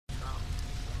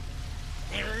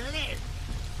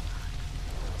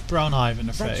brown hive in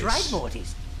the That's face. right,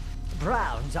 Mortis.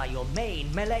 Browns are your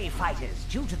main melee fighters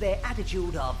due to their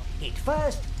attitude of hit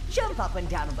first, jump up and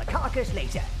down on the carcass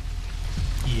later.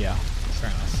 Yeah, fair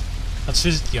enough. Let's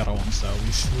visit the other ones though.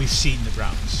 We've seen the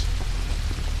browns.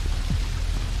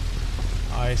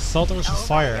 I thought there was a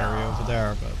fire area over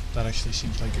there, but that actually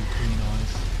seems like a green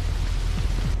hive.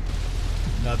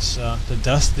 That's the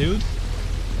death dude,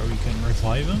 where we can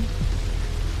revive him.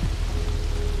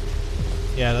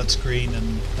 Yeah, that's green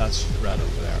and that's red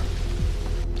over there.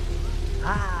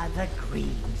 Ah, the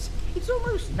greens. It's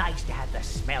almost nice to have the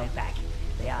smell back.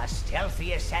 They are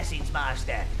stealthy assassins,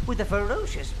 Master, with a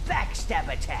ferocious backstab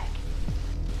attack.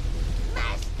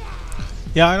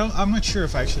 Yeah, I'm not sure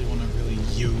if I actually want to really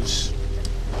use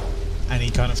any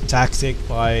kind of tactic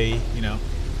by, you know,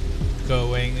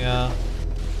 going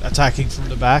attacking from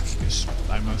the back, because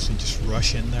I mostly just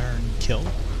rush in there and kill.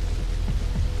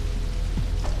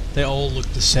 They all look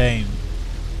the same.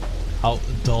 How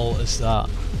dull is that?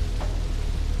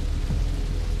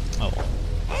 Oh well.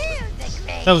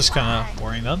 That was kind of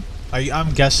boring then.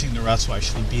 I'm guessing the rats will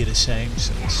actually be the same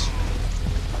since...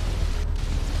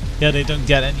 Yeah, they don't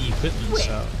get any equipment,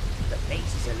 so... The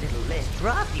base is a little less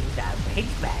drafty without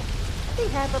paintback. They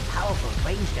have a powerful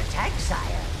ranged attack,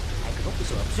 sire. I could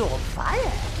also absorb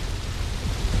fire.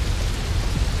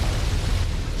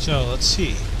 So, let's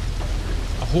see.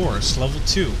 A horse, level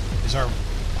 2, is our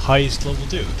highest level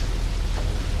dude.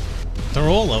 They're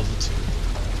all level 2.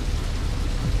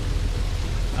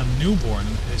 A newborn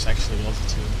is actually level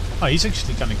 2. Oh, he's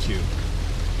actually kind of cute.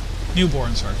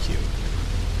 Newborns are cute.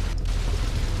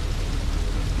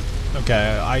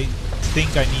 Okay, I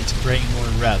think I need to bring more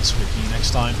rats with me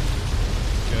next time.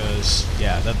 Because,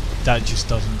 yeah, that just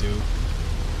doesn't do.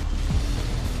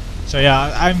 So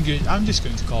yeah, I'm just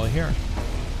going to call it here.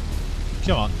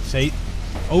 Come on, Fate.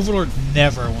 Overlord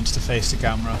never wants to face the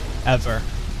camera, ever.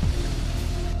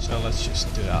 So let's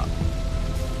just do that.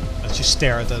 Let's just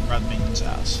stare at that red minion's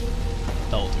ass.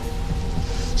 That'll do.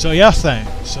 So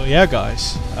yeah,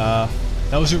 guys.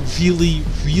 That was a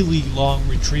really long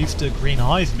retrieve the green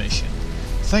hive mission.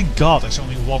 Thank God there's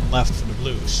only one left for the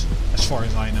blues, as far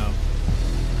as I know.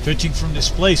 Judging from this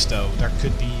place though, there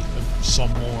could be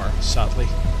some more, sadly.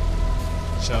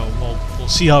 So we'll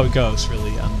see how it goes,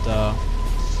 really. And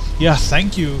yeah,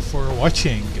 thank you for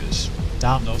watching, because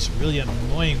damn, that was a really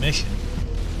annoying mission.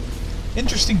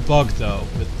 Interesting bug though,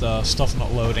 with stuff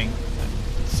not loading and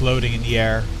floating in the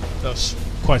air. That was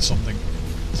quite something.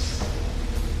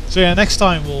 So yeah, next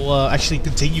time we'll actually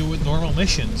continue with normal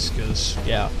missions, because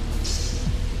yeah,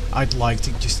 I'd like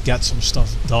to just get some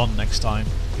stuff done next time,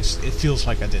 because it feels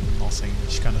like I did nothing,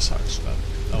 which kind of sucks, but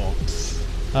oh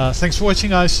well. Thanks for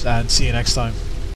watching guys, and see you next time.